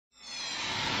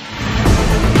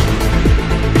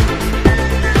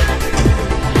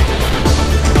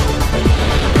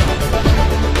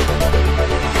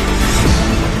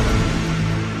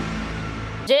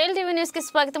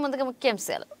స్వాగతం. ముందుగా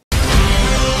ముఖ్యాంశాలు.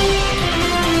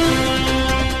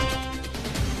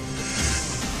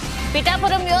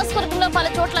 పిఠాపురం నియోజకవర్గంలో పలు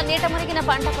చోట్ల నీట మునిగిన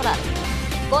పంట పొలాలు,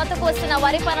 కోతకు వస్తున్న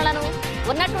వరి పనులను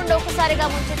ఉన్నట్టుండి ఒక్కసారిగా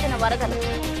ముంచెత్తిన వరదలు.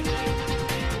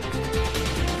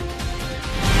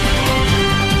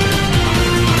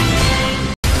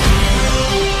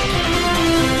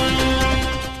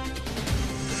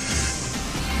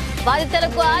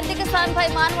 బాధితులకు ఆర్థిక సాయంపై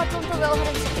మానవత్వంతో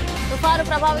వ్యవహరించింది. తుఫాను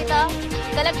ప్రభావిత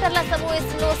కలెక్టర్ల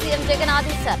సమావేశంలో సీఎం జగన్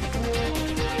ఆదేశాలు.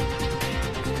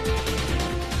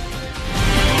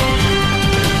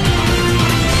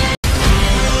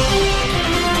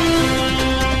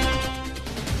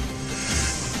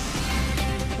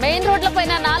 మెయిన్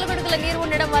రోడ్లపైన 4 అడుగుల నీరు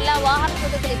ఉండడం వల్ల వాహన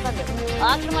చోదకులు ఇబ్బందులు.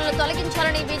 ఆక్రమణలు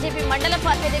తొలగించాలని బీజేపీ మండల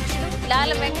పార్టీ అధ్యక్షుడు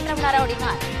లాల వెంకటరమణారావు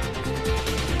డిమాండ్.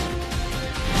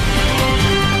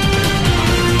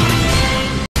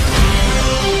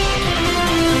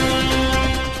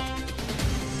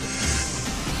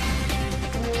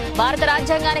 భారత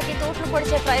రాజ్యాంగానికి తూట్లు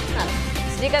పొడిచే ప్రయత్నాలు.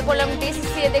 శ్రీకాకుళం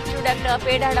డీసీసీ అధ్యక్షుడు డాక్టర్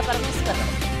పేడాడ పరమేశ్వరరావు.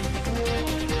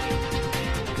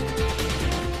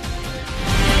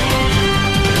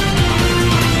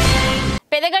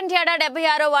 పెదగంట్యాడ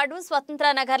 76వ వార్డు స్వతంత్ర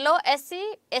నగర్లో ఎస్సీ,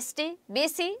 ఎస్టీ,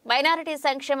 బీసీ, మైనారిటీ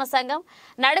సంక్షేమ సంఘం,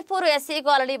 Nadupuru SC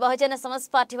colony Bahujan Samaj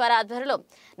party వారి ఆధ్వర్యంలో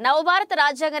నవభారత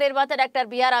రాజ్యాంగ నిర్మాత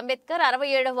డాక్టర్ బిఆర్ అంబేద్కర్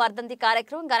 67వ వర్ధంతి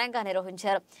కార్యక్రమం ఘనంగా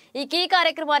నిర్వహించారు. ఈ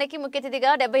కార్యక్రమానికి ముఖ్య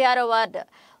అతిథిగా 76వ వార్డు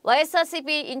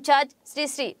వైఎస్ఆర్సీపీ ఇన్ఛార్జ్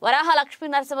శ్రీ వరాహ లక్ష్మీ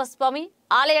నరసింహస్వామి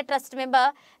ఆలయ ట్రస్ట్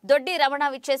మెంబర్ దొడ్డి రమణ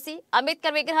విచ్చేసి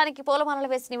అంబేద్కర్ విగ్రహానికి పూలమాలలు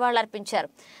వేసి నివాళులర్పించారు.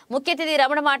 ముఖ్య అతిథి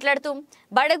రమణ మాట్లాడుతూ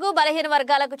బడుగు బలహీన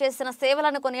వర్గాలకు చేసిన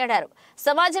సేవలను కొనియాడారు.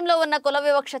 సమాజంలో ఉన్న కుల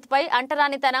వివక్షతపై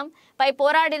అంటరానితనంపై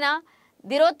పోరాడిన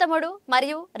ధీరోత్తముడు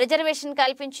మరియు రిజర్వేషన్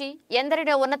కల్పించి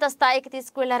ఎందరినో ఉన్నత స్థాయికి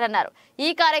తీసుకువెళ్లారన్నారు.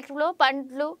 ఈ కార్యక్రమంలో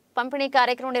పండ్లు పంపిణీ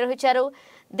కార్యక్రమం నిర్వహించారు.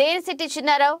 దేనిశెట్టి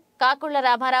చిన్నారావు, కాకుళ్ల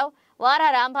రామారావు, వారా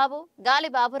రాంబాబు, గాలి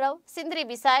బాబురావు, సింద్రి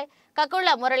బిసాయ్, కకుళ్ల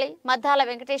మురళి, మద్దాల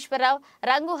వెంకటేశ్వరరావు,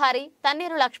 రంగు హరి,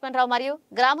 తన్నీరు లక్ష్మణరావు మరియు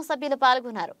గ్రామ సభ్యులు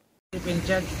పాల్గొన్నారు.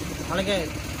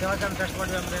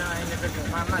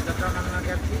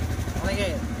 అలాగే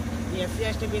ఈ ఎస్సీ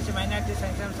ఎస్టీ బీసీ మైనార్టీ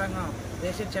సంక్షేమ సంఘం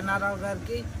దేశీ చిన్నారావు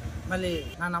గారికి మళ్ళీ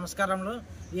నా నమస్కారములు.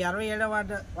 ఈ 67వ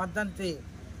వర్ధంతి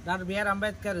డాక్టర్ బిఆర్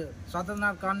అంబేద్కర్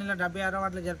స్వతంత్ర కాలనీలో 76వ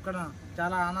వార్డులో జరుపుకోవడం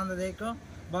చాలా ఆనందదాయకం.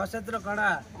 భవిష్యత్తులో కూడా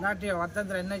ఇలాంటి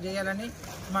వర్ధంతులు ఎన్నో చేయాలని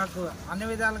మాకు అన్ని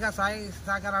విధాలుగా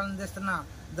సహకారాలు అందిస్తున్న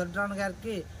దొడ్రాన్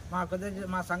గారికి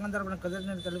మా సంఘం తరపున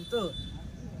కృతజ్ఞతలు తెలుపుతూ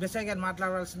బిసై గారు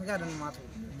మాట్లాడవలసిందిగా 2 మాటలు.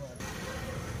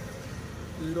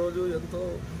 ఈరోజు ఎంతో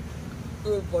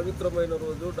పవిత్రమైన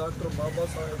రోజు. డాక్టర్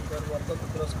బాబాసాహెబ్ గారు వర్ధంతి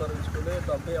పురస్కరించుకుని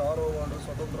 76వ వార్డు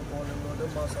స్వతంత్ర భవనంలోనే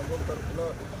మా సంఘం తరఫున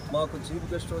మాకు చీఫ్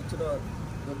గెస్ట్ వచ్చిన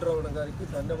దొడ్రావణ గారికి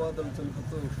ధన్యవాదాలు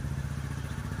తెలుపుతూ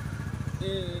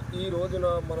ఈ రోజున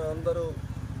మన అందరూ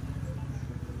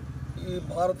ఈ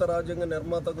భారత రాజ్యాంగ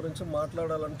నిర్మాత గురించి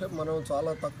మాట్లాడాలంటే మనం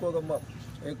చాలా తక్కువగా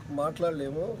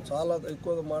మాట్లాడలేము, చాలా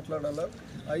ఎక్కువగా మాట్లాడాలి.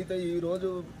 అయితే ఈరోజు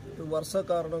వర్ష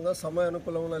కారణంగా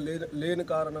సమయానుకూలంగా లేని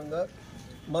కారణంగా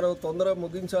మనం తొందరగా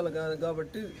ముగించాలి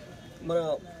కాబట్టి మన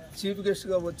చీఫ్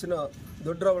గెస్ట్గా వచ్చిన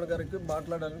దొడ్రావణ గారికి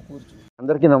మాట్లాడాలని కోరుచున్నాం.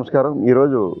 అందరికీ నమస్కారం.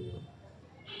 ఈరోజు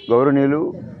గౌరవనీయులు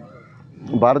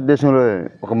భారతదేశంలో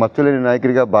ఒక మచ్చలేని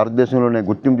నాయకుడిగా భారతదేశంలోనే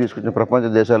గుర్తింపు తీసుకొచ్చిన ప్రపంచ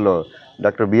దేశాల్లో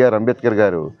డాక్టర్ బిఆర్ అంబేద్కర్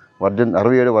గారు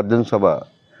 67వ వర్ధంతి సభ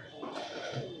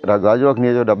గాజువాక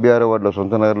నియోజకవర్గం 76వ వార్డులో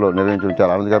సొంత నగర్లో నిర్వహించడం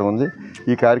చాలా ఆనందకరంగా ఉంది.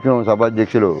 ఈ కార్యక్రమం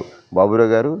సభాధ్యక్షులు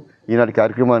బాబురావు గారు, ఈనాటి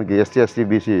కార్యక్రమానికి ఎస్టీ ఎస్టీ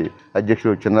బీసీ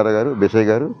అధ్యక్షులు చిన్నారావు గారు, బెసై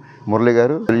గారు, మురళి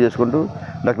గారు తెలియజేసుకుంటూ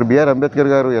డాక్టర్ బిఆర్ అంబేద్కర్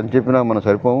గారు ఎంత చెప్పినా మనం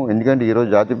సరిపోము. ఎందుకంటే ఈరోజు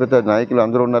జాతిపిత నాయకులు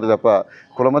అందరూ ఉన్నారు తప్ప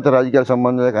కులమత రాజకీయాల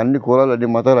సంబంధం అన్ని కులాలు, అన్ని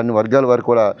మతాలు, అన్ని వర్గాల వారు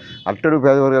కూడా అట్టడు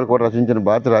పేద వర్గాలు కూడా రచించిన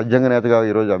భారత రాజ్యాంగ నేతగా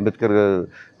ఈరోజు అంబేద్కర్ గారు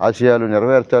ఆశయాలు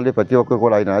నెరవేర్చాలి, ప్రతి ఒక్కరు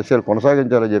కూడా ఆయన ఆశయాలు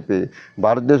కొనసాగించాలని చెప్పి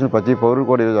భారతదేశం ప్రతి పౌరులు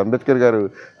కూడా ఈరోజు అంబేద్కర్ గారు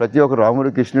ప్రతి ఒక్కరు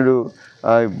రాముడు, కృష్ణుడు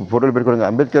ఫోటోలు పెట్టుకుని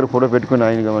అంబేద్కర్ ఫోటో పెట్టుకుని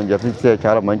ఆయన మనం జపిస్తే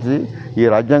చాలా మంచిది. ఈ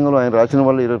రాజ్యాంగంలో ఆయన రాసిన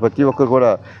వల్ల ఈరోజు ప్రతి ఒక్కరు కూడా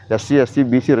ఎస్సీ ఎస్టీ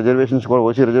బీసీ రిజర్వేషన్స్ కూడా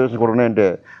ఓసీ రిజర్వేషన్స్ కూడా ఉన్నాయంటే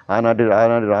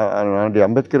ఆనాటి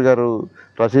అంబేద్కర్ గారు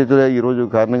రచయితలే ఈరోజు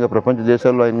కారణంగా ప్రపంచ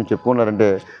దేశాల్లో ఆయన చెప్పుకున్నారంటే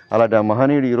అలాంటి ఆ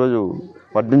మహనీయుడు ఈరోజు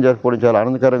వర్ధంతి జరుపుకోవడం చాలా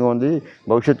ఆనందకరంగా ఉంది.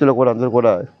 భవిష్యత్తులో కూడా అందరూ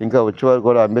కూడా ఇంకా వచ్చేవారు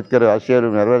కూడా అంబేద్కర్ ఆశయాలు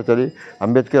నెరవేర్చాలి,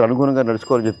 అంబేద్కర్ అనుగుణంగా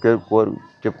నడుచుకోవాలని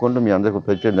చెప్పుకుంటూ మీ అందరికీ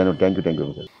ప్రత్యేకంగా థ్యాంక్ యూ.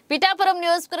 పిఠాపురం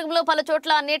నియోజకవర్గంలో పలు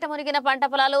చోట్ల నీట మునిగిన పంట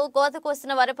పొలాలు, కోతకు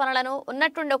వస్తున్న వరి పనులను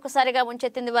ఉన్నట్టుండి ఒక్కసారిగా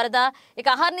ముంచెత్తింది వరద. ఇక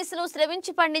అహర్నిశలు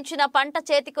శ్రమించి పండించిన పంట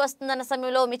చేతికి వస్తుందన్న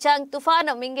సమయంలో మిచాంగ్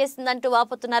తుఫాను మింగేసిందంటూ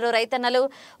వాపోతున్నారు రైతన్నలు.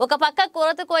 ఒక పక్క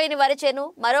కోత కోయని వరి చేను,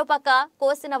 మరో పక్క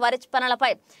కోసిన వరి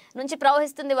పనులపై నుంచి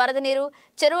ప్రవహిస్తుంది వరద నీరు.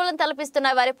 చెరువులను తలపిస్తున్న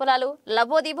వరి పొలాలు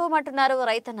లబోదిబోమంటున్నారు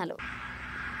రైతన్నలు.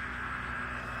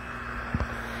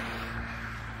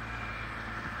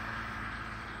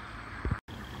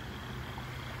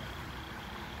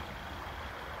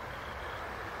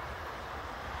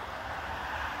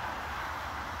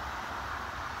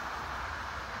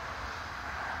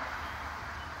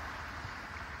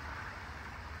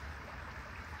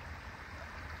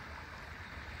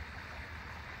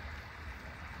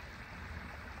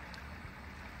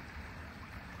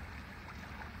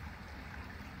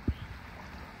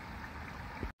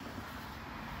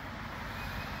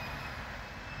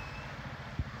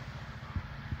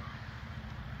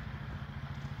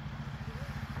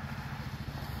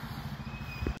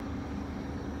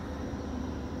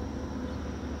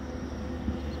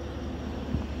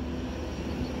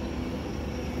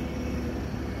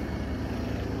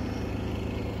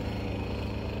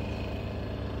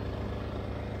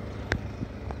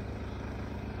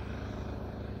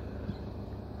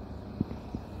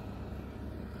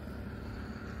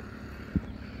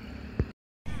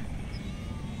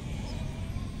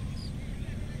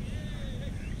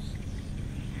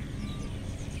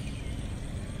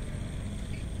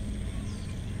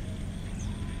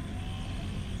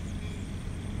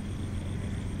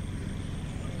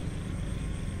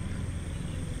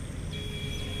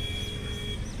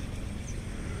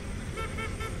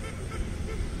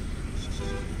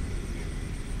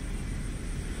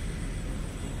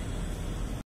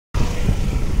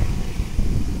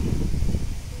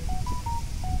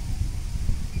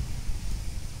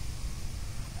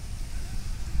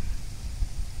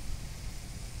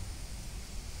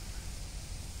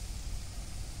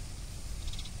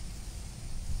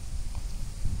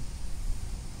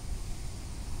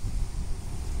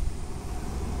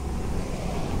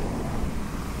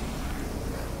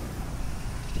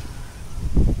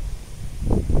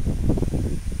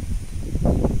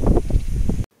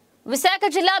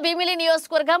 విశాఖ జిల్లా భీమిలి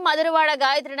నియోజకవర్గం మధురవాడ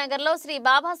గాయత్రి నగర్లో శ్రీ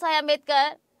బాబాసాహెబ్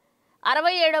అంబేద్కర్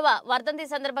 67వ వర్ధంతి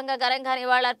సందర్భంగా ఘనంగా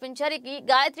నివాళులర్పించారు. ఈ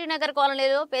గాయత్రి నగర్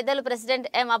కాలనీలో పెద్దలు ప్రెసిడెంట్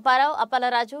ఎం అప్పారావు,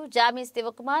 అప్పలరాజు, జామి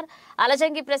శివకుమార్,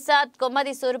 అలజంగి ప్రసాద్,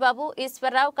 కొమ్మది సూరిబాబు,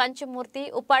 ఈశ్వరరావు, కంచుమూర్తి,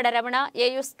 ఉప్పాడ రమణ,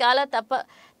 ఏయు స్కాల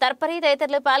తర్పరి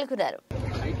తదితరులు పాల్గొన్నారు.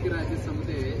 ఐక్యరాజ్య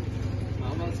సమితి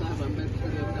బాబాసాహెబ్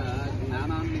అంబేద్కర్ యొక్క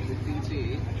జ్ఞానాన్ని గుర్తించి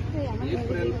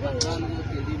ఏప్రిల్ 14వ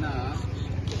తేదీన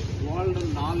వరల్డ్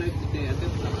నాలెడ్జ్ డే అంటే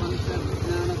ప్రపంచ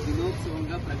విజ్ఞాన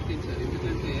దినోత్సవంగా ప్రకటించారు.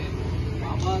 ఎందుకంటే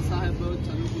బాబాసాహెబ్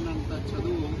చదువుకున్నంత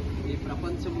చదువు ఈ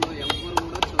ప్రపంచంలో ఎవ్వరు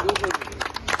కూడా చదువుకోలేదు.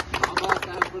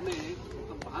 బాబాసాహెబ్ని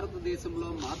ఒక భారతదేశంలో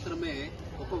మాత్రమే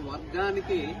ఒక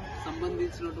వర్గానికి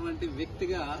సంబంధించినటువంటి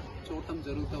వ్యక్తిగా చూడటం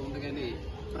జరుగుతూ ఉంది. కానీ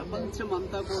ప్రపంచం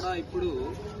అంతా కూడా ఇప్పుడు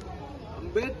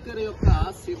అంబేద్కర్ యొక్క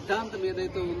సిద్ధాంతం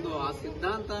ఏదైతే ఉందో ఆ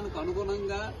సిద్ధాంతానికి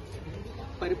అనుగుణంగా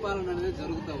పరిపాలన అనేది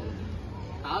జరుగుతూ ఉంది.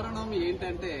 కారణం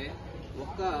ఏంటంటే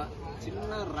ఒక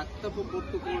చిన్న రక్తపు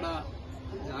బొట్టు కూడా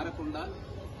జారకుండా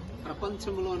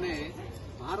ప్రపంచంలోనే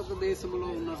భారతదేశంలో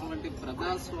ఉన్నటువంటి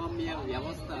ప్రజాస్వామ్య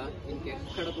వ్యవస్థ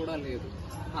ఇంకెక్కడ కూడా లేదు.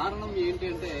 కారణం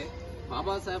ఏంటంటే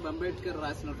బాబాసాహెబ్ అంబేద్కర్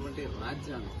రాసినటువంటి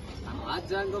రాజ్యాంగం. ఆ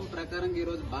రాజ్యాంగం ప్రకారం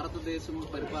ఈరోజు భారతదేశం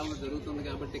పరిపాలన జరుగుతుంది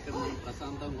కాబట్టి ఇక్కడ మనం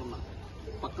ప్రశాంతంగా ఉన్నాం.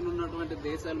 పక్కన ఉన్నటువంటి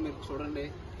దేశాలు మీరు చూడండి,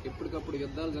 ఎప్పటికప్పుడు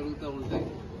యుద్ధాలు జరుగుతూ ఉంటాయి,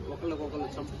 ఒకళ్ళకొకళ్ళు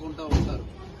చంపుకుంటూ ఉంటారు.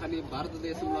 కానీ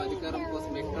భారతదేశంలో అధికారం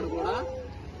కోసం ఎక్కడ కూడా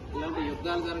ఇలాంటి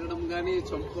యుద్ధాలు జరగడం కానీ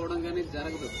చంపుకోవడం కానీ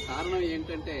జరగదు. కారణం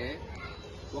ఏంటంటే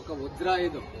ఒక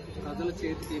వజ్రాయుధం ప్రజల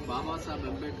చేతికి బాబాసాహెబ్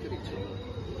అంబేద్కర్ ఇచ్చాడు,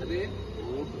 అదే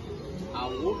ఓటు. ఆ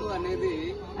ఓటు అనేది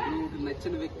నువ్వు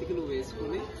నచ్చిన వ్యక్తికి నువ్వు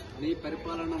వేసుకుని నీ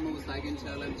పరిపాలన నువ్వు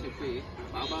సాగించాలని చెప్పి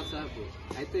బాబాసాహెబ్.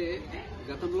 అయితే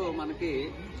గతంలో మనకి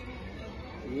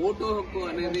ఓటు హక్కు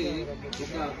అనేది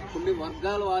ఒక కొన్ని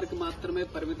వర్గాల వారికి మాత్రమే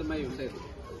పరిమితమై ఉండేది.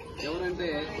 ఎవరంటే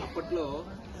అప్పట్లో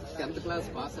 10th క్లాస్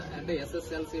పాస్ అంటే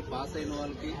SSLC పాస్ అయిన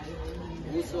వాళ్ళకి,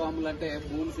 భూస్వాములు అంటే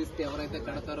భూమి శిస్తు ఎవరైతే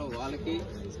కడతారో వాళ్ళకి,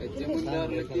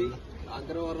 జమీందారులకి,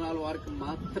 అగ్రవర్ణాల వారికి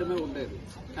మాత్రమే ఉండేది.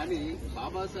 కానీ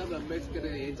బాబాసాహెబ్ అంబేద్కర్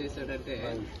ఏం చేశాడంటే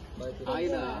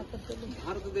ఆయన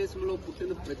భారతదేశంలో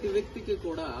పుట్టిన ప్రతి వ్యక్తికి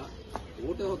కూడా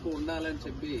ఓటు హక్కు ఉండాలని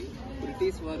చెప్పి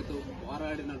బ్రిటిష్ వారితో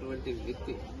పోరాడినటువంటి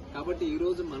వ్యక్తి. కాబట్టి ఈ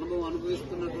రోజు మనము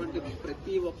అనుభవిస్తున్నటువంటి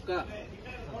ప్రతి ఒక్క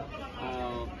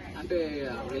అంటే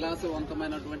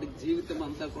విలాసవంతమైనటువంటి జీవితం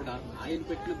అంతా కూడా ఆయన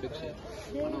పెట్టిన భిక్ష.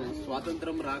 మనం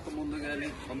స్వాతంత్రం రాకముందు గాని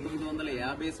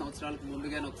 1950 సంవత్సరాలకు ముందు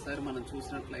గాని ఒకసారి మనం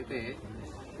చూసినట్లయితే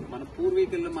మన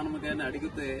పూర్వీకులను మనం గాని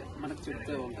అడిగితే మనకు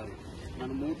చెప్తూ ఉంటారు,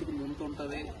 మన మూతికి ముందు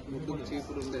ఉంటది, ముద్దుకు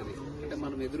చీపురు ఉండేది. అంటే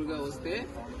మనం ఎదురుగా వస్తే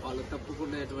వాళ్ళు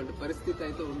తప్పుకునేటువంటి పరిస్థితి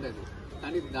అయితే ఉండేది.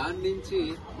 కానీ దాని నుంచి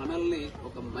మనల్ని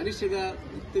ఒక మనిషిగా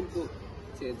గుర్తింపు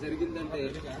జరిగిందంటే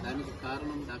దానికి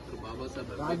కారణం డాక్టర్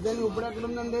బాబాసాహెబ్. రాజ్యాంగం ఇప్పుడు ఎక్కడ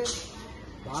ఉందండి?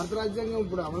 భారత రాజ్యాంగం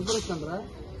ఇప్పుడు అమలుపరుస్తుండ్రా?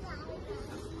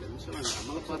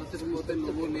 అమలుపరచకపోతే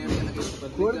నువ్వు నేను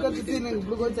కోరికొచ్చి నేను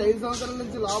ఇప్పుడు వచ్చి 5 సంవత్సరాల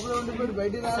నుంచి లోపల ఉండిపోయి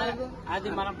బయటికి రాలేదు. అది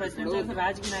మనం ప్రశ్నించాల్సిన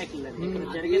రాజకీయ నాయకులు.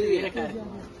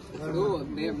 ఇప్పుడు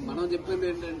మనం చెప్పింది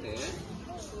ఏంటంటే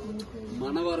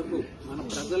మన వరకు మన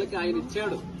ప్రజలకి ఆయన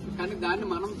ఇచ్చాడు, కానీ దాన్ని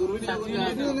మనం దుర్వినియోగం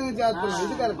చేస్తాం.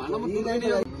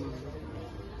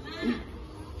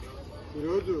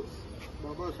 ఈరోజు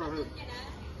బాబాసాహెబ్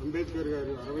అంబేద్కర్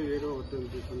గారి 67వ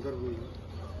వర్ధంతి సందర్భంగా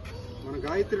మన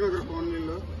గాయత్రి నగర్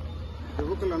కాలనీలో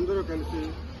యువకులందరూ కలిసి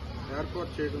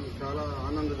ఏర్పాటు చేయడం చాలా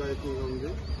ఆనందదాయకంగా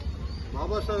ఉంది.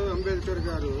 బాబాసాహెబ్ అంబేద్కర్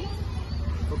గారు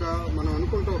మనం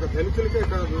అనుకుంటే ఒక దళితులకే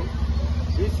కాదు,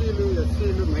 బీసీలు,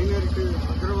 ఎస్సీలు, మైనారిటీ,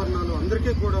 అగ్రవర్ణాలు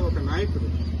అందరికీ కూడా ఒక నాయకుడు.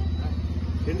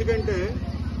 ఎందుకంటే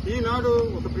ఈనాడు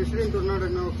ఒక ప్రెసిడెంట్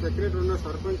ఉన్నాడన్నా, ఒక సెక్రటరీ ఉన్నా,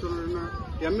 సర్పంచ్ ఉన్నాడన్నా,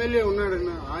 ఎమ్మెల్యే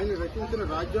ఉన్నాడన్నా ఆయన రచించిన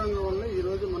రాజ్యాంగం వల్ల ఈ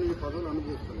రోజు మనం ఈ పదవులు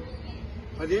అనుభవిస్తున్నాం.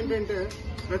 అదేంటంటే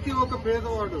ప్రతి ఒక్క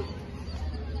పేదవాడు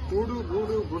కూడు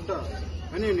గూడు గుడ్డ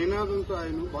అనే నినాదంతో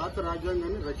ఆయన భారత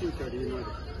రాజ్యాంగాన్ని రచించాడు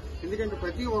ఈనాడు. ఎందుకంటే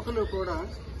ప్రతి ఒక్కరు కూడా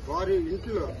వారి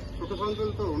ఇంట్లో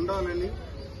సుఖసంతులతో ఉండాలని,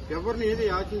 ఎవరిని ఏది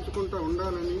యాచించుకుంటూ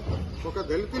ఉండాలని, ఒక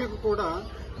దళితులకు కూడా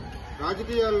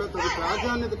రాజకీయాల్లో తన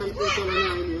ప్రాధాన్యత కల్పించాలని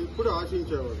ఆయన ఎప్పుడు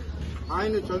ఆశించేవాడు.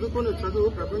 ఆయన చదువుకున్న చదువు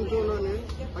ప్రపంచంలోనే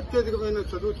అత్యధికమైన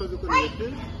చదువుకునే వ్యక్తి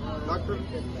డాక్టర్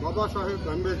బాబాసాహెబ్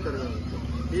అంబేద్కర్ గారు.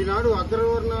 ఈనాడు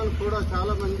అగ్రవర్ణాలు కూడా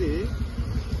చాలా మంది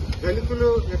దళితులు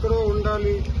ఎక్కడో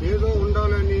ఉండాలి, ఏదో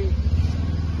ఉండాలని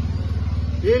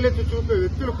ఏలెత్తి చూపే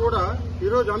వ్యక్తులు కూడా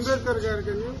ఈరోజు అంబేద్కర్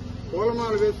గారికి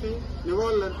పూలమాల వేసి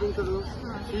నివాళులు అర్పించడం,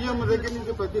 సీఎం దగ్గర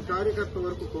నుంచి ప్రతి కార్యకర్త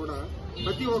వరకు కూడా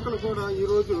ప్రతి ఒక్కరు కూడా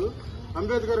ఈరోజు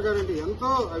అంబేద్కర్ గారంటే ఎంతో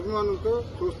అభిమానంతో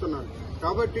చూస్తున్నారు.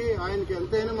 కాబట్టి ఆయనకి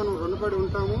ఎంతైనా మనం రుణపడి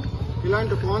ఉంటాము.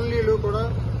 ఇలాంటి కాలనీలు కూడా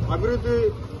అభివృద్ధి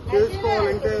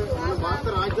చేసుకోవాలంటే మన భారత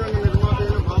రాజ్యాంగ నిర్మాత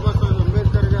అయిన బాబాసాహెబ్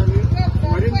అంబేద్కర్ గారిని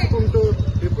స్మరించుకుంటూ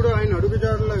ఎప్పుడూ ఆయన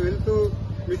అడుగుజాడల్లో వెళ్తూ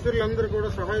మిత్రులందరూ కూడా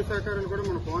సహాయ సహకారాన్ని కూడా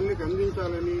మన కాలనీకి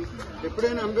అందించాలని,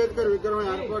 ఎప్పుడైనా అంబేద్కర్ విగ్రహం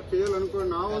ఏర్పాటు చేయాలనుకో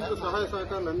నా వంతు సహాయ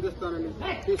సహకారాలు అందిస్తానని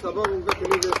ఈ సభాముఖంగా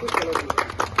తెలియజేస్తూ సెలవు.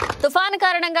 తుఫాను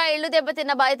కారణంగా ఇళ్లు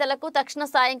దెబ్బతిన్న బాధితులకు తక్షణ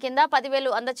సాయం కింద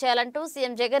 10,000 అందజేయాలంటూ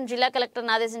సీఎం జగన్ జిల్లా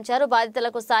కలెక్టర్ను ఆదేశించారు.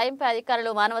 బాధితులకు సాయంపై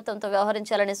అధికారులు మానవత్వంతో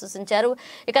వ్యవహరించాలని సూచించారు.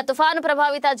 ఇక తుఫాను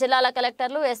ప్రభావిత జిల్లాల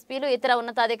కలెక్టర్లు, ఎస్పీలు, ఇతర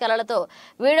ఉన్నతాధికారులతో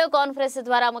వీడియో కాన్ఫరెన్స్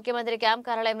ద్వారా ముఖ్యమంత్రి క్యాంప్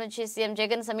కార్యాలయం నుంచి సీఎం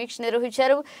జగన్ సమీక్ష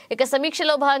నిర్వహించారు. ఇక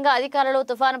సమీక్షలో భాగంగా అధికారులు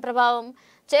తుఫాను ప్రభావం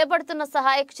చేపడుతున్న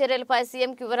సహాయక చర్యలపై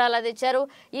సీఎంకి వివరాలు అందించారు.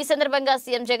 ఈ సందర్భంగా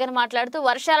సీఎం జగన్ మాట్లాడుతూ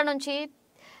వర్షాల నుంచి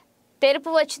తెరుపు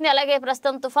వచ్చింది. అలాగే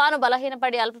ప్రస్తుతం తుఫాను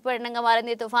బలహీనపడి అల్పపీడనంగా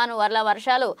మారింది. తుఫాను వల్ల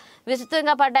వర్షాలు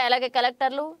విస్తృతంగా పడ్డాయి. అలాగే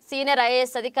కలెక్టర్లు, సీనియర్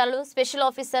ఐఏఎస్ అధికారులు, స్పెషల్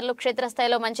ఆఫీసర్లు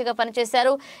క్షేత్రస్థాయిలో మంచిగా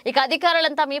పనిచేశారు. ఇక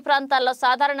అధికారులంతా మీ ప్రాంతాల్లో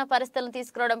సాధారణ పరిస్థితులను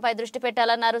తీసుకురావడంపై దృష్టి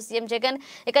పెట్టాలన్నారు సీఎం జగన్.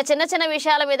 ఇక చిన్న చిన్న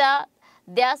విషయాల మీద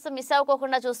ధ్యాస మిస్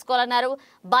అవ్వకుండా చూసుకోవాలన్నారు.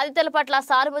 బాధితుల పట్ల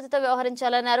సానుభూతితో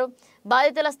వ్యవహరించాలన్నారు.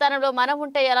 బాధితుల స్థానంలో మనం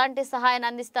ఉంటే ఎలాంటి సహాయాన్ని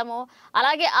అందిస్తామో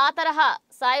అలాగే ఆ తరహా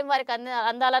సాయం వారికి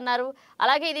అందాలన్నారు.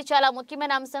 అలాగే ఇది చాలా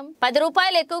ముఖ్యమైన అంశం. 10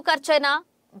 రూపాయలు ఎక్కువ ఖర్చైనా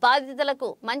బాధితులకు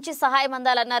మంచి సహాయం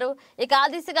అందాలన్నారు. ఇక ఆ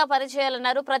దిశగా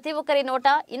పనిచేయాలన్నారు. ప్రతి ఒక్కరి నోట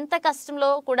ఇంత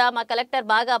కష్టంలో కూడా మా కలెక్టర్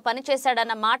బాగా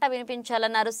పనిచేశాడన్న మాట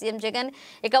వినిపించాలన్నారు సీఎం జగన్.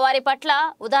 ఇక వారి పట్ల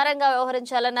ఉదారంగా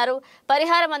వ్యవహరించాలన్నారు.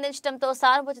 పరిహారం అందించడంతో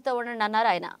సానుభూతితో ఉండండి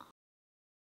అన్నారు ఆయన.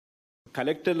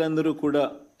 కలెక్టర్లందరూ కూడా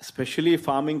స్పెషలీ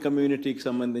ఫార్మింగ్ కమ్యూనిటీకి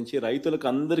సంబంధించి రైతులకు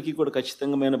అందరికీ కూడా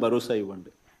ఖచ్చితంగా భరోసా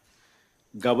ఇవ్వండి.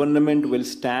 Government will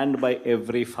stand by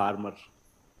every farmer,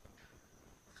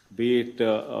 be it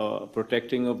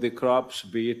protecting of the crops,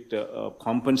 be it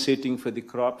compensating for the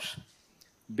crops,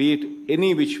 be it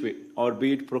any which way, or be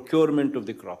it procurement of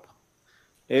the crop.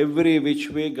 Every which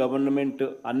way government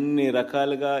అన్ని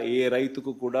రకాలుగా ఏ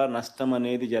రైతుకు కూడా నష్టం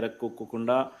అనేది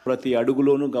జరగకోకుండా ప్రతి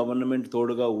అడుగులోనూ government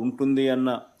తోడుగా ఉంటుంది అన్న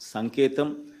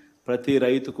సంకేతం ప్రతి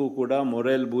రైతుకు కూడా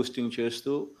మొరల్ బూస్టింగ్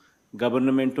చేస్తూ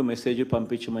గవర్నమెంట్ మెసేజ్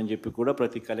పంపించమని చెప్పి కూడా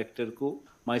ప్రతి కలెక్టర్కు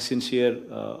my sincere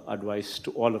advice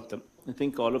to all of them. I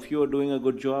think all of you are doing a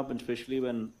good job, and especially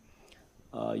when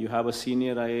you have a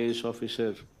senior IAS officer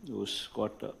who's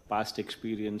got past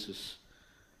experiences,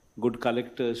 good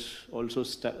collectors also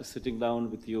sitting down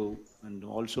with you and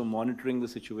also monitoring the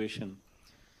situation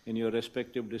in your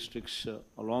respective districts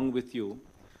along with you.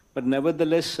 But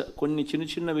nevertheless, కొన్ని చిన్న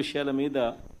చిన్న విషయాల మీద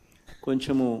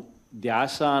కొంచెము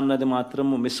ధ్యాస అన్నది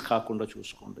మాత్రము miss కాకుండా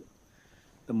చూసుకోండి.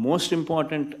 The most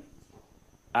important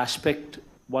aspect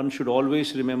one should always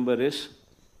remember is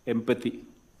empathy.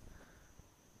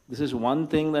 This is one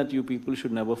thing that you people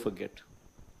should never forget.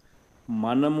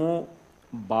 Manamu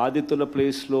బాధితుల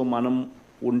ప్లేస్లో మనం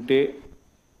ఉంటే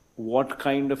what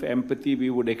kind of empathy we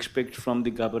would expect from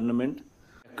the government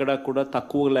ఎక్కడ కూడా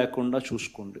తక్కువ లేకుండా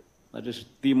చూసుకోండి. That is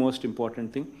the most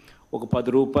important thing. ఒక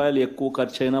 10 రూపాయలు ఎక్కువ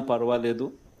ఖర్చు అయినా పర్వాలేదు,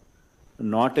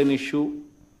 not an issue.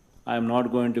 I'm not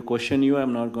going to question you,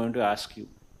 I'm not going to ask you,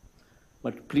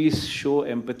 but please show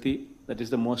empathy. That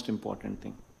is the most important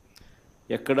thing.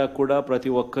 ఎక్కడ కూడా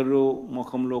ప్రతి ఒక్కరు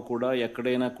ముఖంలో కూడా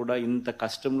ఎక్కడైనా కూడా ఇంత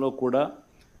కష్టంలో కూడా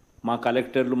మా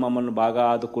కలెక్టర్లు మమ్మల్ని బాగా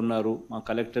ఆదుకున్నారు, మా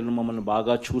కలెక్టర్లు మమ్మల్ని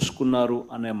బాగా చూసుకున్నారు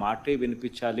అనే మాటే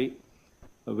వినిపించాలి.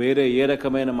 వేరే ఏ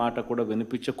రకమైన మాట కూడా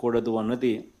వినిపించకూడదు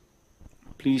అన్నది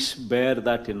please bear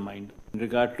that in mind. In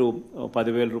regard to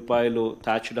 10,000 రూపాయలు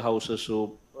థ్యాచ్డ్ హౌసెస్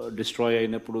డిస్ట్రాయ్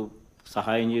అయినప్పుడు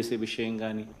సహాయం చేసే విషయం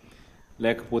కానీ,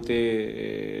 లేకపోతే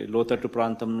లోతట్టు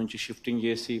ప్రాంతం నుంచి షిఫ్టింగ్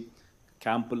చేసి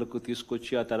క్యాంపులకు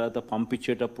తీసుకొచ్చి ఆ తర్వాత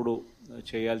పంపించేటప్పుడు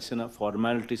చేయాల్సిన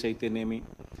ఫార్మాలిటీస్ అయితేనేమి,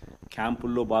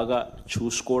 క్యాంపుల్లో బాగా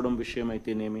చూసుకోవడం విషయం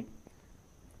అయితేనేమి,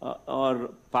 ఆర్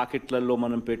పాకెట్లలో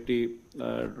మనం పెట్టి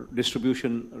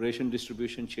రేషన్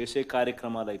డిస్ట్రిబ్యూషన్ చేసే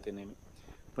కార్యక్రమాలు అయితేనేమి,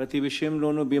 ప్రతి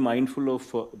విషయంలోనూ be mindful of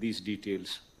these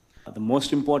details. The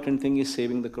most important thing is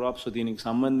saving the crops. దీనికి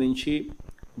సంబంధించి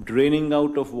డ్రైనింగ్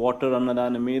అవుట్ ఆఫ్ వాటర్ అన్న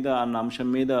దాని మీద, అన్న అంశం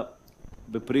మీద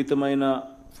విపరీతమైన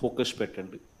ఫోకస్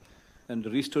పెట్టండి. And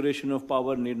restoration of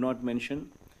power need not mention.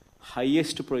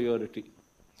 Highest priority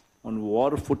on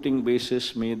war footing basis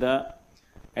meeda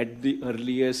at the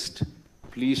earliest,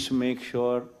 please make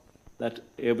sure that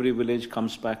every village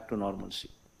comes back to normalcy.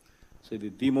 So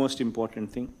the most important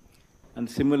thing. And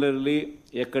similarly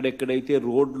ekkadekadaithe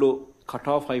road lo cut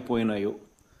off ayipoyinayo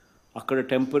akkada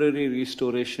temporary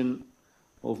restoration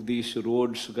of these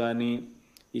roads gaani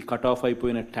ee cut off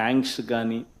ayipoyina tanks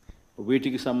gaani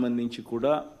veetiki sambandhinchi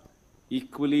kuda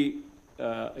equally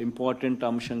important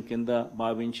అంశం కింద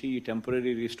భావించి ఈ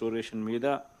temporary restoration మీద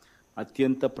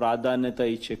అత్యంత ప్రాధాన్యత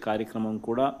ఇచ్చే కార్యక్రమం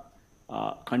కూడా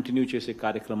కంటిన్యూ చేసే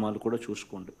కార్యక్రమాలు కూడా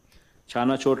చూసుకోండి.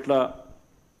 చాలా చోట్ల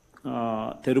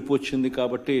తెరుపు వచ్చింది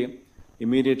కాబట్టి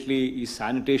ఇమీడియట్లీ ఈ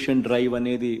శానిటేషన్ డ్రైవ్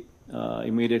అనేది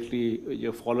immediately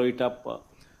follow it up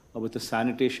with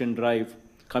sanitation drive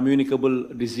communicable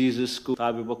డిజీజెస్కు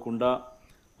తావివ్వకుండా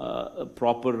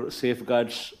proper safe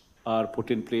guards are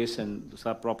put in place and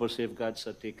proper safe guards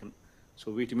are taken. So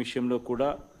వీటి విషయంలో కూడా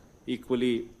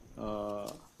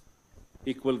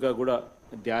ఈక్వల్గా కూడా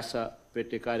ధ్యాస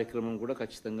పెట్టే కార్యక్రమం కూడా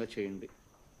ఖచ్చితంగా చేయండి.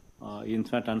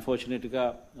 ఇన్ఫ్యాక్ట్ అన్ఫార్చునేట్గా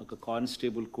ఒక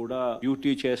కానిస్టేబుల్ కూడా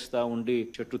డ్యూటీ చేస్తూ ఉండి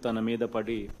చెట్టు తన మీద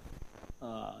పడి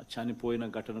చనిపోయిన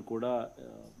ఘటన కూడా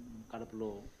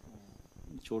కడపలో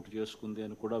చోటు చేసుకుంది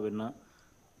అని కూడా విన్నా.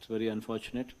 It's very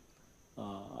unfortunate.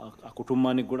 ఆ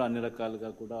కుటుంబానికి కూడా అన్ని రకాలుగా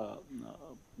కూడా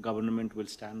government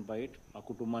will stand by it. ఆ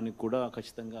కుటుంబానికి కూడా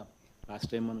ఖచ్చితంగా లాస్ట్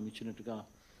టైం మనం ఇచ్చినట్టుగా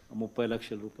 30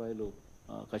 లక్షల రూపాయలు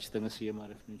ఖచ్చితంగా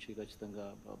సీఎంఆర్ఎఫ్ నుంచి ఖచ్చితంగా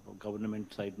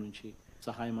గవర్నమెంట్ సైడ్ నుంచి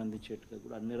సహాయం అందించేట్టుగా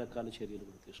కూడా అన్ని రకాల చర్యలు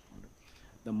కూడా తీసుకోండి.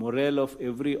 The moral of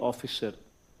every officer,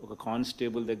 ఒక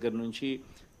కానిస్టేబుల్ దగ్గర నుంచి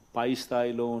పై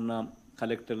స్థాయిలో ఉన్న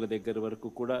కలెక్టర్ల దగ్గర వరకు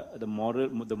కూడా the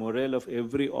moral of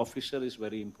every officer is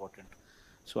very important.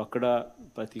 So అక్కడ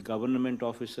ప్రతి గవర్నమెంట్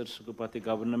ఆఫీసర్స్కు, ప్రతి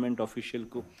గవర్నమెంట్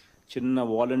ఆఫీషియల్కు చిన్న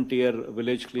వాలంటీర్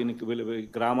విలేజ్ క్లినిక్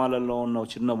గ్రామాలలో ఉన్న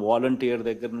చిన్న వాలంటీర్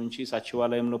దగ్గర నుంచి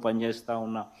సచివాలయంలో పనిచేస్తూ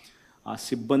ఉన్న ఆ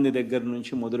సిబ్బంది దగ్గర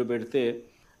నుంచి మొదలు పెడితే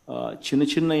చిన్న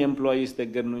చిన్న ఎంప్లాయీస్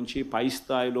దగ్గర నుంచి పై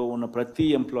స్థాయిలో ఉన్న ప్రతి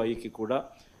ఎంప్లాయీకి కూడా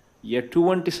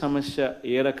ఎటువంటి సమస్య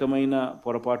ఏ రకమైన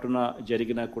పొరపాటున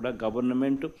జరిగినా కూడా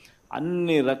గవర్నమెంట్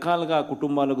అన్ని రకాలుగా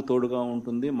కుటుంబాలకు తోడుగా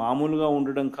ఉంటుంది. మామూలుగా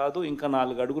ఉండడం కాదు, ఇంకా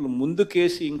 4 అడుగులు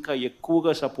ముందుకేసి ఇంకా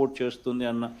ఎక్కువగా సపోర్ట్ చేస్తుంది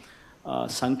అన్న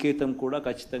సంకేతం కూడా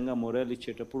ఖచ్చితంగా మొరల్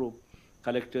ఇచ్చేటప్పుడు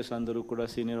కలెక్టర్స్ అందరూ కూడా,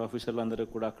 సీనియర్ ఆఫీసర్లు అందరూ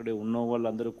కూడా, అక్కడే ఉన్న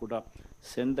వాళ్ళందరూ కూడా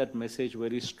send that message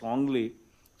very strongly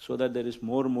so that there is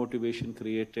more motivation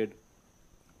created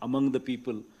among the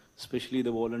people, especially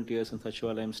the volunteers and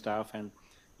సచివాలయం స్టాఫ్ అండ్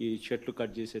ఈ చెట్లు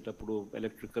కట్ చేసేటప్పుడు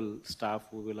ఎలక్ట్రికల్ స్టాఫ్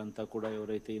వీళ్ళంతా కూడా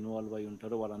ఎవరైతే ఇన్వాల్వ్ అయి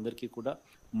ఉంటారో వాళ్ళందరికీ కూడా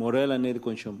మొరల్ అనేది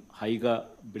కొంచెం హైగా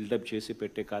బిల్డప్ చేసి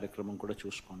పెట్టే కార్యక్రమం కూడా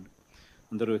చూసుకోండి.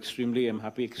 అందరూ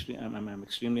I'm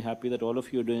extremely happy that all of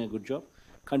you are doing a good job.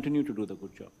 Continue to do the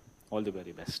good job. All the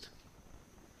very best.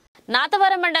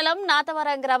 Nathavaram మండలం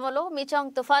నాతవరం గ్రామంలో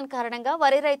మిచాంగ్ తుఫాన్ కారణంగా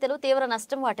వరి రైతులు తీవ్ర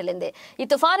నష్టం వాటిల్లింది. ఈ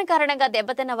తుఫాను కారణంగా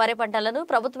దెబ్బతిన్న వరి పంటలను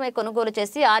ప్రభుత్వమే కొనుగోలు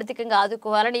చేసి ఆర్థికంగా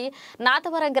ఆదుకోవాలని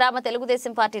నాతవరం గ్రామ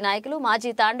తెలుగుదేశం పార్టీ నాయకులు,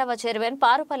 మాజీ తాండవ చైర్మన్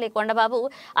పారుపల్లి కొండబాబు,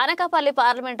 అనకాపల్లి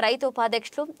పార్లమెంట్ రైతు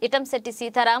ఉపాధ్యక్షులు ఇటంశెట్టి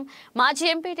సీతారాం, మాజీ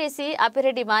ఎంపీటీసీ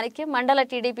అప్పిరెడ్డి మాణిక్యం, మండల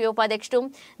టీడీపీ ఉపాధ్యక్షుడు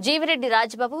జీవిరెడ్డి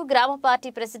రాజ్బాబు, గ్రామ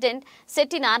పార్టీ ప్రెసిడెంట్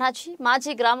శెట్టి నానాజీ,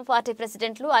 మాజీ గ్రామ పార్టీ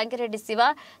ప్రెసిడెంట్లు అంకిరెడ్డి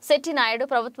శివ, శెట్టి నాయుడు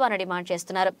ప్రభుత్వాన్ని డిమాండ్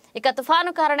చేస్తున్నారు. ఇక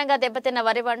తుఫాను కారణంగా దెబ్బతిన్న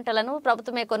వరి పంటలను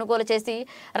ప్రభుత్వమే కొనుగోలు చేసి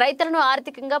రైతులను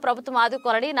ఆర్థికంగా ప్రభుత్వం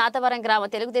ఆదుకోవాలని నాతవరం గ్రామ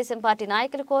తెలుగుదేశం పార్టీ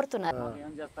నాయకులు కోరుతున్నారు.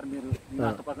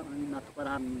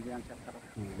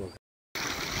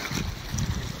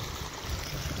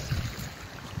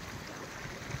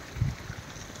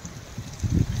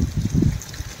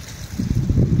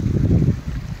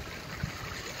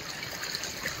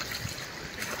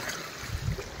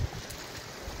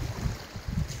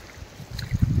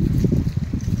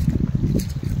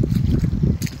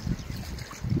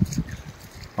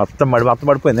 మొత్తం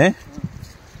పడిపోయింది,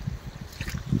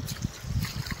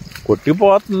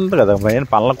 కొట్టిపోతుంది కదా, మెయిన్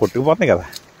పనులు కొట్టుకుపోతున్నాయి కదా,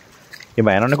 ఈ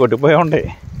మైన కొట్టిపోయి ఉంటాయి.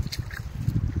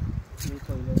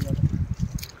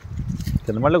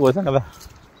 కింద మళ్ళీ కోసాం కదా,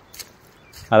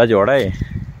 అలా చూడాయి,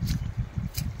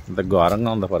 ఇంత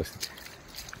ఘోరంగా ఉంది పరిస్థితి.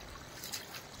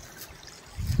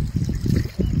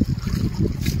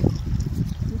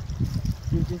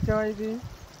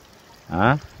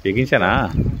 పీకించానా?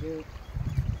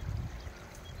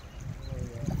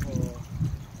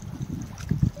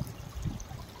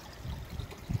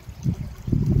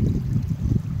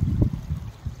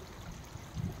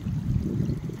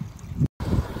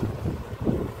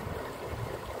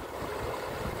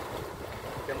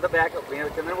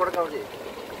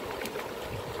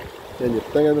 నేను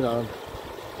చెప్తాను కదా రా.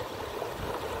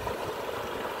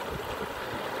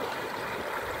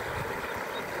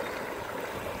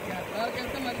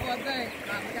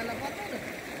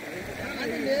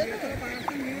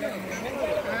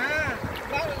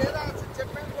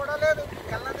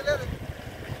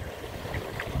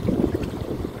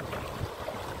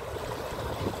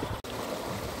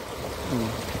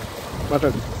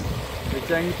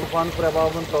 మిచాంగ్ తుఫాను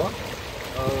ప్రభావంతో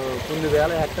కొన్ని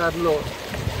వేల హెక్టార్లలో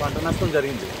పంట నష్టం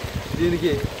జరిగింది.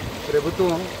 దీనికి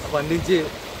ప్రభుత్వం స్పందించి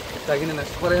తగిన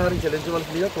నష్టపరిహారం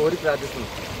చెల్లించవలసిందిగా కోరి ప్రార్థిస్తున్నాం.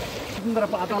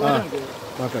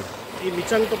 ఈ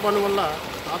మిచాంగ్ తుఫాను వల్ల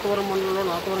నాతవరం మండలంలో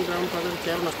నాతవరం గ్రామ ప్రజలకు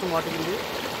తీవ్ర నష్టం వాటిల్లింది.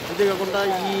 అంతేకాకుండా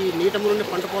ఈ నీటములోని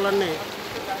పంట పొలాన్ని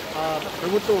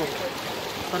ప్రభుత్వం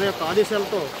తన యొక్క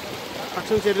ఆదేశాలతో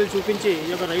తక్షణ చర్యలు చూపించి ఈ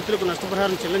యొక్క రైతులకు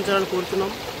నష్టపరిహారం చెల్లించాలని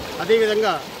కోరుతున్నాం.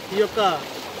 అదేవిధంగా ఈ యొక్క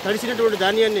తడిసినటువంటి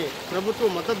ధాన్యాన్ని ప్రభుత్వం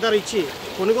మద్దతు ధర ఇచ్చి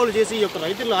కొనుగోలు చేసి ఈ యొక్క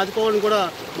రైతులను ఆదుకోవాలని కూడా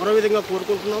మరో విధంగా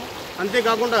కోరుకుంటున్నాం.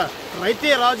 అంతేకాకుండా రైతే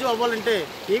రాజు అవ్వాలంటే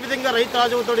ఏ విధంగా రైతు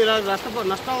రాజు అవుతాడు, ఇలా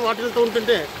నష్టం వాటిల్తో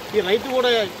ఉంటుంటే ఈ రైతు కూడా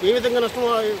ఏ విధంగా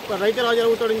రైతే రాజు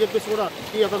అవుతాడని చెప్పేసి కూడా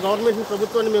ఈ యొక్క గవర్నమెంట్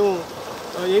ప్రభుత్వాన్ని మేము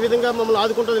ఏ విధంగా మమ్మల్ని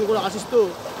ఆదుకుంటుందని కూడా ఆశిస్తూ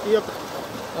ఈ యొక్క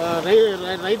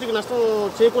రైతుకి నష్టం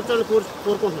చేకూర్చాలని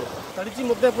కోరుకుంటున్నాం. తడిచి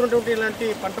ముద్దైపోయినటువంటి ఇలాంటి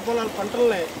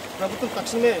పంటలని ప్రభుత్వం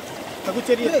తక్షణమే తగు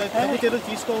చర్యలు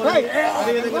తీసుకోవాలని,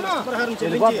 అదేవిధంగా నష్టపరిహారం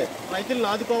చెల్లించి రైతులను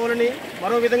ఆదుకోవాలని,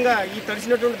 మరో విధంగా ఈ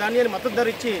తడిసినటువంటి ధాన్యాన్ని మద్దతు ధర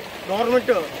ఇచ్చి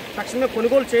గవర్నమెంట్ తక్షణమే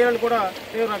కొనుగోలు చేయాలని కూడా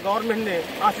మేము గవర్నమెంట్ని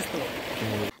ఆశిస్తున్నాం.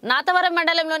 నాతవరం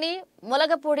మండలంలోని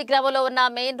ములగపూడి గ్రామంలో ఉన్న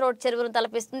మెయిన్ రోడ్ చెరువును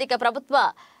తలపిస్తుంది. ఇక ప్రభుత్వ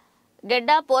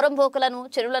గెడ్డ పోరంబోకులను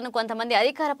చెరువులను కొంతమంది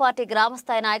అధికార పార్టీ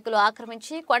గ్రామస్థాయి నాయకులు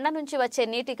ఆక్రమించి కొండ నుంచి వచ్చే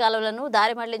నీటి కాలువలను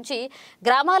దారి మళ్లించి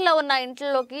గ్రామాల్లో ఉన్న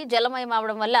ఇంట్లోకి జలమయం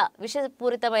అవడం వల్ల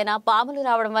విషపూరితమైన పాములు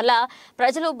రావడం వల్ల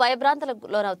ప్రజలు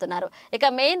భయభ్రాంతులకు లోనవుతున్నారు. ఇక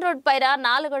మెయిన్ రోడ్ పైన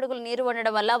 4 అడుగులు నీరు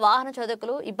ఉండడం వల్ల వాహన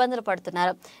చోదకులు ఇబ్బందులు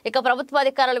పడుతున్నారు. ఇక ప్రభుత్వ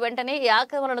అధికారులు వెంటనే ఈ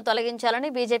ఆక్రమణలను తొలగించాలని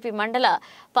బీజేపీ మండల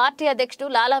పార్టీ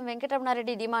అధ్యక్షుడు లాలం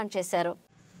వెంకటరమణారెడ్డి డిమాండ్ చేశారు.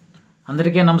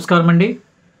 అందరికీ నమస్కారం అండి.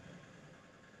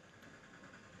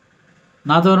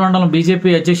 నాతవరం మండలం బీజేపీ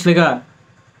అధ్యక్షులుగా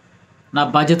నా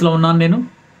బాధ్యతలో ఉన్నాను. నేను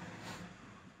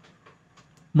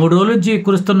 3 రోజుల నుంచి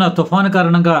కురుస్తున్న తుఫాను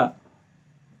కారణంగా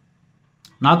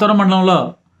నాతవరం మండలంలో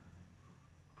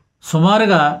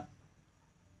సుమారుగా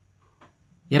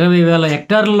 20,000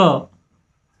 హెక్టార్లలో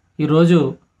ఈరోజు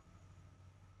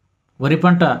వరి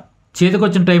పంట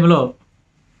చేతికొచ్చిన టైంలో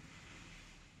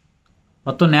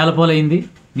మొత్తం నేలపాలైంది,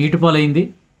 నీటిపాలైంది.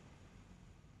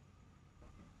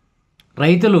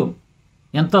 రైతులు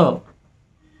ఎంతో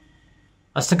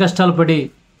అష్టకష్టాలు పడి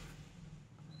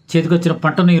చేతికొచ్చిన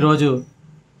పంటను ఈరోజు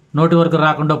నోటి వరకు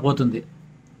రాకుండా పోతుంది.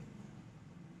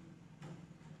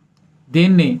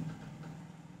 దీన్ని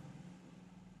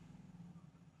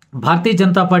భారతీయ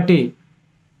జనతా పార్టీ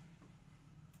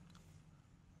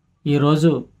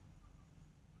ఈరోజు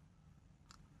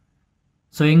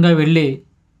స్వయంగా వెళ్ళి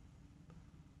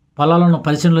పొలాలను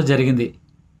పరిశీలన జరిగింది.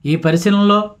 ఈ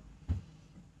పరిశీలనలో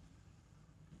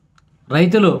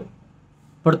రైతులు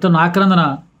పడుతున్న ఆక్రందన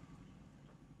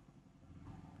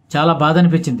చాలా బాధ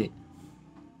అనిపించింది.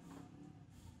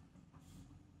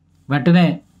 వెంటనే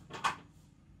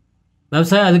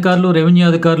వ్యవసాయ అధికారులు, రెవెన్యూ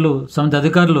అధికారులు, సంబంధిత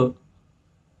అధికారులు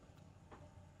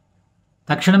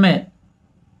తక్షణమే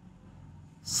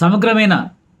సమగ్రమైన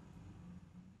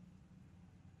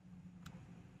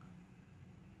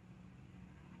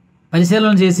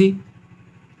పరిశీలన చేసి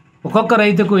ఒక్కొక్క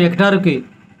రైతుకు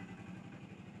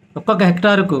ఒక్కొక్క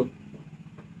హెక్టారుకు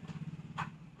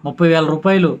 30,000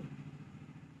 రూపాయలు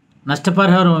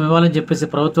నష్టపరిహారం ఇవ్వాలని చెప్పేసి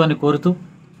ప్రభుత్వాన్ని కోరుతూ,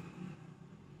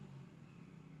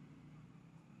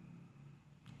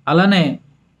 అలానే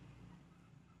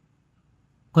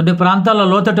కొన్ని ప్రాంతాల్లో,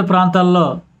 లోతట్టు ప్రాంతాల్లో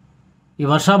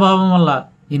ఈ వర్షాభావం వల్ల,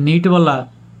 ఈ నీటి వల్ల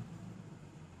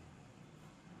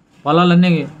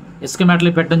పొలాలన్నీ ఇసుక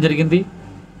మేటలు పెట్టడం జరిగింది.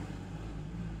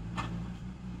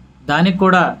 దానికి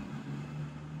కూడా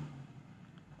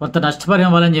కొంత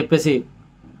నష్టపరిహారం ఇవ్వాలని చెప్పేసి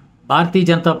భారతీయ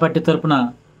జనతా పార్టీ తరఫున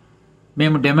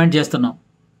మేము డిమాండ్ చేస్తున్నాం.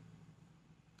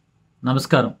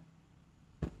 నమస్కారం.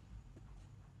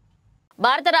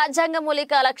 భారత రాజ్యాంగ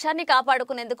మూలిక లక్ష్యాన్ని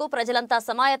కాపాడుకునేందుకు ప్రజలంతా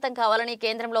సమాయత్తం కావాలని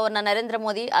కేంద్రంలో ఉన్న నరేంద్ర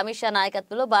మోదీ, అమిత్ షా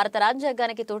నాయకత్వంలో భారత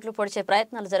రాజ్యాంగానికి తూట్లు పొడిచే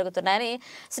ప్రయత్నాలు జరుగుతున్నాయని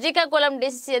శ్రీకాకుళం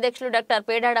డీసీసీ అధ్యక్షులు డాక్టర్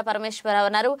పేడాడ పరమేశ్వరరావు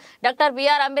అన్నారు. డాక్టర్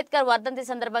బిఆర్ అంబేద్కర్ వర్ధంతి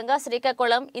సందర్భంగా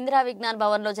శ్రీకాకుళం ఇందిరా విజ్ఞాన్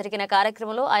భవన్లో జరిగిన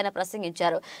కార్యక్రమంలో ఆయన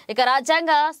ప్రసంగించారు. ఇక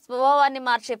రాజ్యాంగ స్వభావాన్ని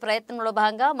మార్చే ప్రయత్నంలో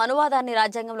భాగంగా మనువాదాన్ని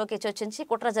రాజ్యాంగంలోకి చొచ్చించి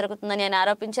కుట్ర జరుగుతుందని ఆయన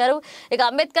ఆరోపించారు. ఇక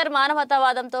అంబేద్కర్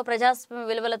మానవతావాదంతో, ప్రజాస్వామ్య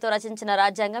విలువలతో రచించిన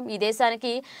రాజ్యాంగం ఈ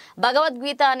దేశానికి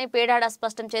భగవద్గీత అని పేడాడ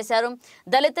స్పష్టం చేశారు.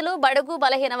 దళితులు, బడుగు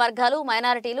బలహీన వర్గాలు,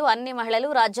 మైనారిటీలు, అన్ని మహిళలు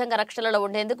రాజ్యాంగ రక్షణలో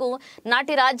ఉండేందుకు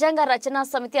నాటి రాజ్యాంగ రచనా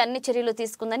సమితి అన్ని చర్యలు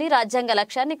తీసుకుందని, రాజ్యాంగ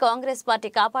లక్ష్యాన్ని కాంగ్రెస్ పార్టీ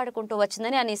కాపాడుకుంటూ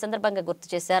వచ్చిందని ఆయన ఈ సందర్భంగా గుర్తు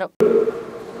చేశారు.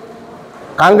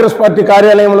 కాంగ్రెస్ పార్టీ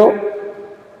కార్యాలయంలో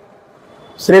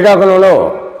శ్రీకాకుళంలో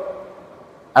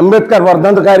అంబేద్కర్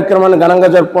వర్ధంతి కార్యక్రమాన్ని ఘనంగా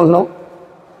జరుపుకుంటున్నాం.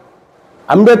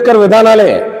 అంబేద్కర్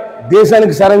విధానాలే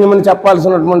దేశానికి శరణ్యమని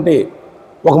చెప్పాల్సినటువంటి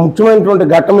ఒక ముఖ్యమైనటువంటి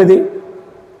ఘట్టం ఇది.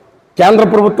 కేంద్ర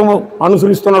ప్రభుత్వం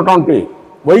అనుసరిస్తున్నటువంటి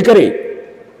వైఖరి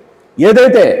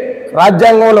ఏదైతే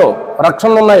రాజ్యాంగంలో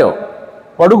రక్షణలు ఉన్నాయో,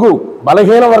 పడుగు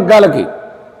బలహీన వర్గాలకి,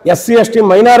 ఎస్సీ ఎస్టీ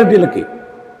మైనారిటీలకి,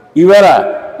 ఈవేళ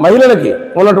మహిళలకి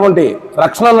ఉన్నటువంటి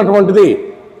రక్షణ అన్నటువంటిది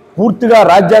పూర్తిగా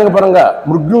రాజ్యాంగపరంగా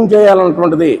మృగ్యం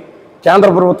చేయాలన్నటువంటిది కేంద్ర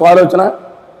ప్రభుత్వ ఆలోచన.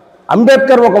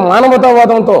 అంబేద్కర్ ఒక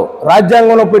మానవతావాదంతో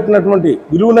రాజ్యాంగంలో పెట్టినటువంటి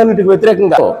విలువలన్నిటికి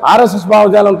వ్యతిరేకంగా ఆర్ఎస్ఎస్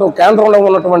భావజాలంతో కేంద్రంలో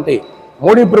ఉన్నటువంటి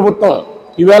మోడీ ప్రభుత్వం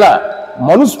ఈవేళ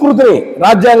మనుస్మృతిని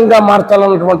రాజ్యాంగంగా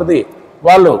మార్చాలన్నటువంటిది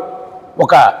వాళ్ళు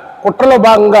ఒక కుట్రలో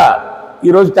భాగంగా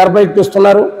ఈరోజు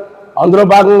తెరపైకిస్తున్నారు. అందులో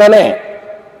భాగంగానే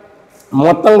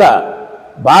మొత్తంగా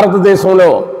భారతదేశంలో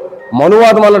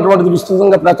మనువాదం అన్నటువంటిది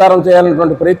విస్తృతంగా ప్రచారం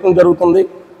చేయాలన్నటువంటి ప్రయత్నం జరుగుతుంది.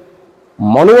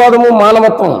 మనువాదము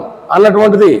మానవత్వం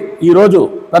అన్నటువంటిది ఈరోజు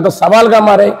పెద్ద సవాల్గా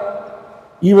మారాయి.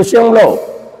 ఈ విషయంలో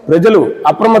ప్రజలు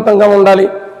అప్రమత్తంగా ఉండాలి.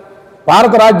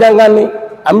 భారత రాజ్యాంగాన్ని,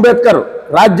 అంబేద్కర్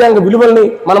రాజ్యాంగ విలువల్ని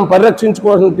మనం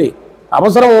పరిరక్షించుకోవాల్సిన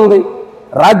అవసరం ఉంది.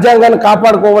 రాజ్యాంగాన్ని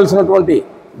కాపాడుకోవాల్సినటువంటి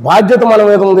బాధ్యత మన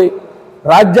మీద ఉంది.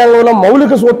 రాజ్యాంగంలో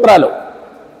మౌలిక సూత్రాలు,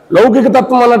 లౌకిక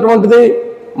తత్వం అన్నటువంటిది,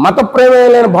 మత ప్రేమే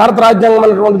లేని భారత రాజ్యాంగం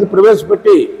అన్నటువంటిది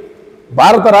ప్రవేశపెట్టి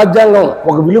భారత రాజ్యాంగం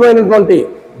ఒక విలువైనటువంటి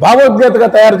భగవద్గీతగా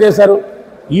తయారు చేశారు.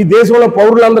 ఈ దేశంలో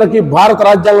పౌరులందరికీ భారత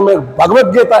రాజ్యాంగమే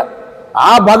భగవద్గీత.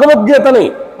 ఆ భగవద్గీతని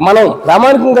మనం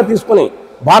ప్రామాణికంగా తీసుకుని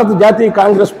భారత జాతీయ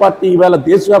కాంగ్రెస్ పార్టీ ఈవేళ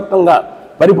దేశవ్యాప్తంగా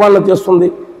పరిపాలన చేస్తుంది.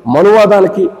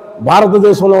 మనువాదానికి,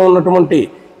 భారతదేశంలో ఉన్నటువంటి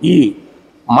ఈ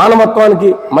మానవత్వానికి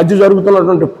మధ్య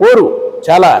జరుగుతున్నటువంటి పోరు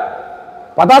చాలా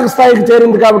పతాక స్థాయికి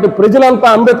చేరింది. కాబట్టి ప్రజలంతా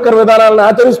అంబేద్కర్ విధానాలను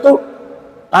ఆచరిస్తూ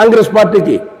కాంగ్రెస్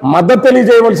పార్టీకి మద్దతు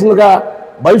తెలియజేయవలసిందిగా,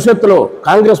 భవిష్యత్తులో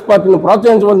కాంగ్రెస్ పార్టీని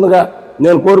ప్రోత్సహించవలసిందిగా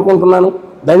నేను కోరుకుంటున్నాను.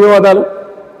 ధన్యవాదాలు.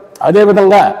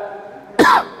 అదేవిధంగా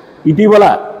ఇటీవల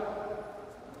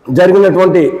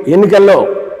జరిగినటువంటి ఎన్నికల్లో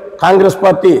కాంగ్రెస్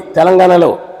పార్టీ తెలంగాణలో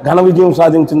ఘన విజయం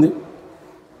సాధించింది.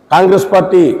 కాంగ్రెస్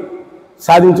పార్టీ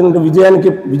సాధించిన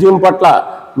విజయం పట్ల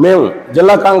మేము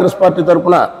జిల్లా కాంగ్రెస్ పార్టీ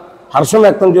తరఫున హర్షం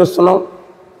వ్యక్తం చేస్తున్నాం.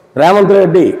 రేవంత్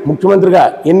రెడ్డి ముఖ్యమంత్రిగా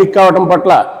ఎన్నిక కావడం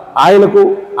పట్ల ఆయనకు,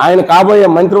 ఆయన కాబోయే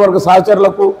మంత్రివర్గ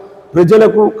సహచరులకు,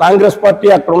 ప్రజలకు, కాంగ్రెస్ పార్టీ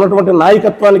అక్కడ ఉన్నటువంటి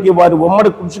నాయకత్వానికి, వారి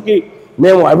ఉమ్మడి కృషికి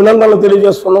మేము అభినందనలు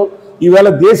తెలియజేస్తున్నాం. ఈవేళ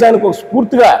దేశానికి ఒక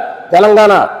స్ఫూర్తిగా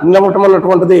తెలంగాణ నిలవటం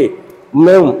అన్నటువంటిది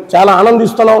మేము చాలా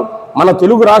ఆనందిస్తున్నాం. మన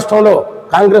తెలుగు రాష్ట్రంలో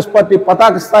కాంగ్రెస్ పార్టీ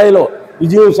పతాక స్థాయిలో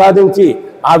విజయం సాధించి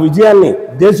ఆ విజయాన్ని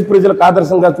దేశ ప్రజలకు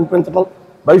ఆదర్శంగా చూపించడం,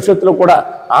 భవిష్యత్తులో కూడా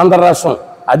ఆంధ్ర రాష్ట్రం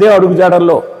అదే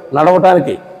అడుగుజాడల్లో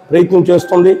నడవటానికి ప్రయత్నం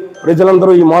చేస్తుంది.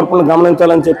 ప్రజలందరూ ఈ మార్పులను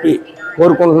గమనించాలని చెప్పి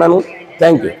కోరుకుంటున్నాను.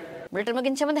 Thank you. బులెటిన్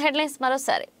ముగించే ముందు హెడ్లైన్స్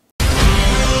మరోసారి.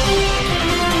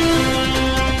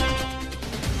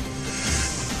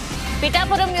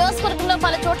 పిఠాపురం నియోజకవర్గంలో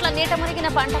పలు చోట్ల నీట మునిగిన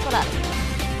పంట పొలాలు,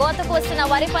 కోత కోసిన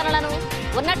వరి పనులను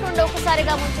ఉన్నట్టుండి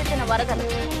ఒక్కసారిగా ముంచెత్తిన వరదలు.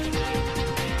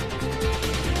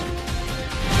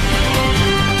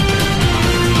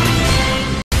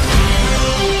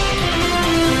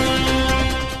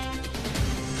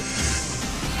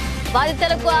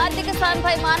 బాధితులకు ఆర్థిక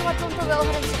సాయంపై మానవత్వంతో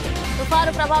వ్యవహరించింది.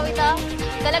 తుఫాను ప్రభావిత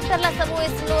కలెక్టర్ల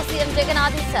సమావేశంలో సీఎం జగన్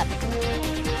ఆదేశాలు.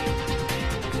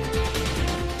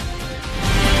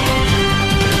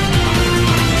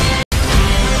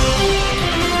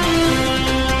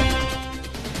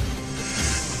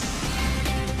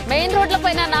 మెయిన్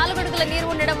రోడ్లపైన 4 అడుగుల నీరు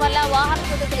ఉండడం వల్ల వాహన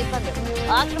చోదకులు ఇబ్బందులు.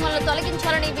 ఆక్రమణలు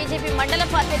తొలగించాలని బీజేపీ మండల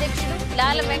పార్టీ అధ్యక్షుడు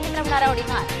లాల వెంకటరమణారావు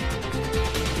డిమాండ్.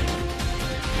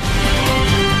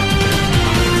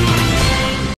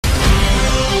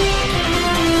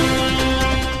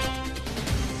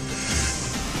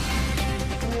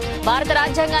 భారత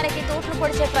రాజ్యాంగానికి తూట్లు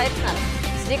పొడిచే ప్రయత్నాలు.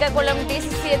 శ్రీకాకుళం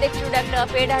డీసీసీ అధ్యక్షుడు డాక్టర్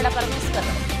పేడాడ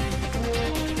పరమేశ్వరరావు.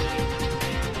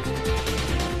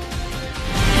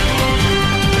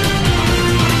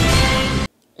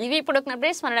 ఇవి ఇప్పుడు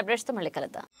అప్డేట్స్. మన అప్డేట్స్తో మళ్ళీ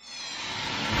కలుద్దాం.